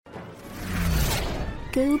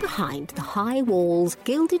Go behind the high walls,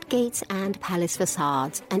 gilded gates and palace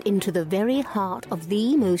facades and into the very heart of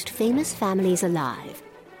the most famous families alive.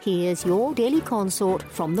 Here's your daily consort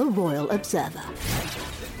from the Royal Observer.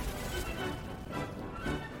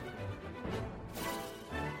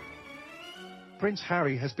 Prince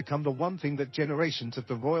Harry has become the one thing that generations of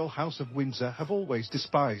the Royal House of Windsor have always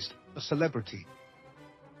despised, a celebrity.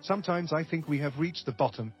 Sometimes I think we have reached the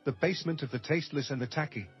bottom, the basement of the Tasteless and the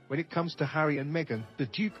Tacky, when it comes to Harry and Meghan, the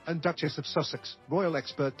Duke and Duchess of Sussex, royal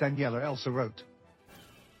expert Daniela Elsa wrote.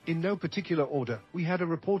 In no particular order, we had a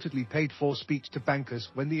reportedly paid-for speech to bankers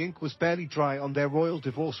when the ink was barely dry on their royal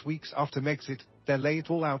divorce weeks after Megxit, their Lay It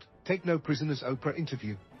All Out, Take No Prisoners Oprah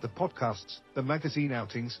interview, the podcasts, the magazine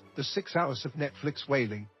outings, the 6 hours of Netflix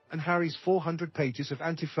wailing, and Harry's 400 pages of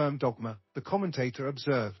anti-firm dogma, the commentator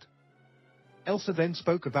observed. Elsa then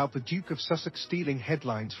spoke about the Duke of Sussex stealing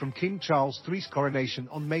headlines from King Charles III's coronation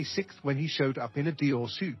on May 6 when he showed up in a Dior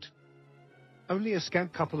suit. Only a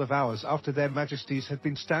scant couple of hours after their majesties had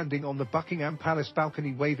been standing on the Buckingham Palace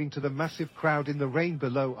balcony waving to the massive crowd in the rain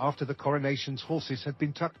below after the coronation's horses had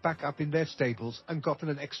been tucked back up in their stables and gotten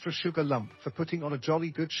an extra sugar lump for putting on a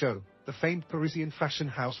jolly good show, the famed Parisian fashion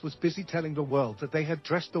house was busy telling the world that they had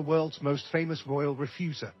dressed the world's most famous royal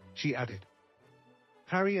refuser, she added.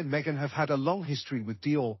 Harry and Meghan have had a long history with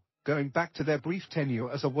Dior, going back to their brief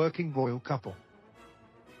tenure as a working royal couple.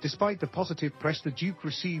 Despite the positive press the Duke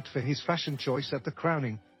received for his fashion choice at the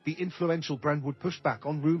crowning, the influential brand would push back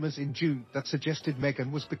on rumors in June that suggested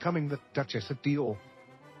Meghan was becoming the Duchess of Dior.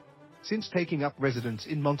 Since taking up residence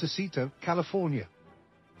in Montecito, California,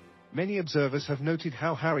 many observers have noted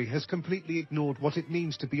how Harry has completely ignored what it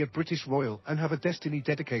means to be a British royal and have a destiny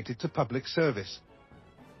dedicated to public service.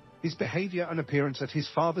 His behavior and appearance at his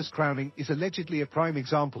father's crowning is allegedly a prime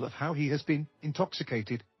example of how he has been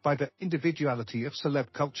intoxicated by the individuality of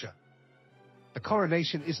celeb culture. The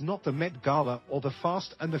coronation is not the Met Gala or the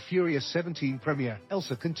Fast and the Furious 17 premiere,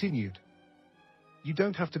 Elsa continued. You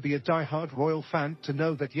don't have to be a die-hard royal fan to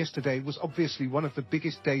know that yesterday was obviously one of the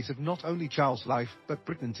biggest days of not only Charles' life but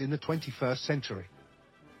Britain's in the 21st century.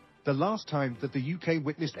 The last time that the UK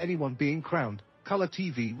witnessed anyone being crowned, colour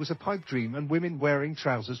TV was a pipe dream and women wearing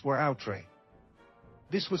trousers were outre.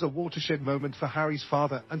 This was a watershed moment for Harry's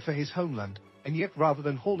father and for his homeland, and yet rather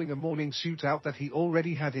than hauling a morning suit out that he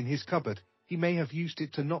already had in his cupboard, he may have used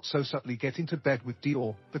it to not so subtly get into bed with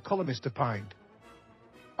Dior, the columnist opined.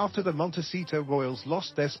 After the Montecito royals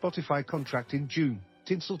lost their Spotify contract in June,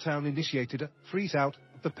 Tinseltown initiated a freeze-out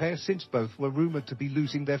of the pair since both were rumored to be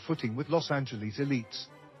losing their footing with Los Angeles elites.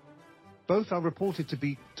 Both are reported to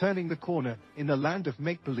be turning the corner in the land of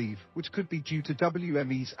make-believe, which could be due to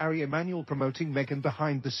WME's Ari Emanuel promoting Meghan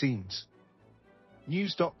behind the scenes.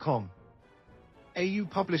 News.com. AU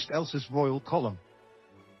published Elsa's royal column.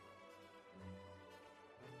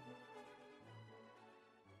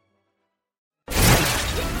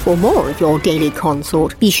 For more of your daily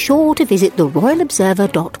consort, be sure to visit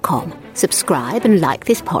theroyalobserver.com. Subscribe and like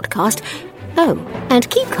this podcast. Oh, and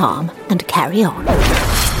keep calm and carry on.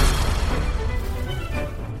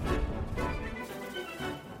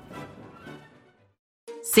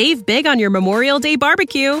 Save big on your Memorial Day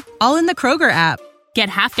barbecue, all in the Kroger app. Get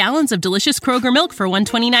half gallons of delicious Kroger milk for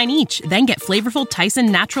 $1.29 each. Then get flavorful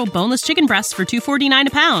Tyson natural boneless chicken breasts for $2.49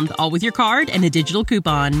 a pound, all with your card and a digital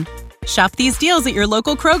coupon. Shop these deals at your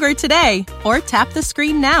local Kroger today, or tap the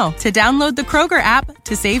screen now to download the Kroger app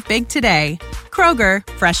to save big today. Kroger,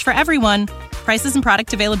 fresh for everyone. Prices and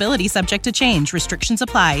product availability subject to change. Restrictions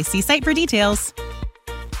apply. See site for details.